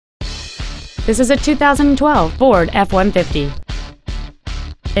This is a 2012 Ford F-150.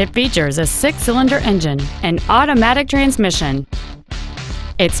 It features a 6-cylinder engine and automatic transmission.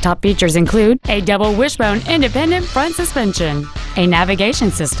 Its top features include a double wishbone independent front suspension, a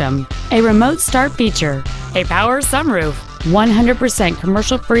navigation system, a remote start feature, a power sunroof, 100%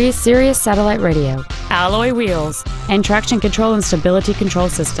 commercial-free Sirius satellite radio, alloy wheels, and traction control and stability control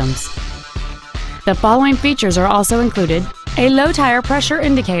systems. The following features are also included: a low tire pressure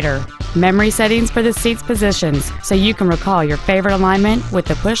indicator, memory settings for the seat's positions so you can recall your favorite alignment with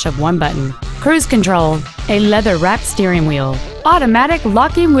the push of one button, cruise control, a leather-wrapped steering wheel, automatic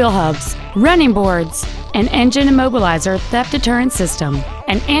locking wheel hubs, running boards, an engine immobilizer theft deterrent system,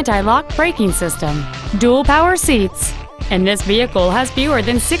 an anti-lock braking system, dual power seats, and this vehicle has fewer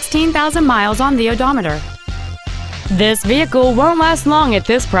than 16,000 miles on the odometer. This vehicle won't last long at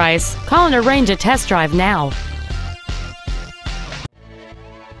this price. Call and arrange a test drive now.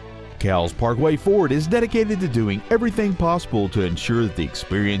 Cowles Parkway Ford is dedicated to doing everything possible to ensure that the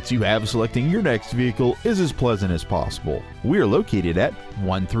experience you have selecting your next vehicle is as pleasant as possible. We are located at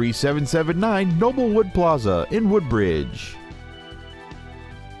 13779 Noblewood Plaza in Woodbridge.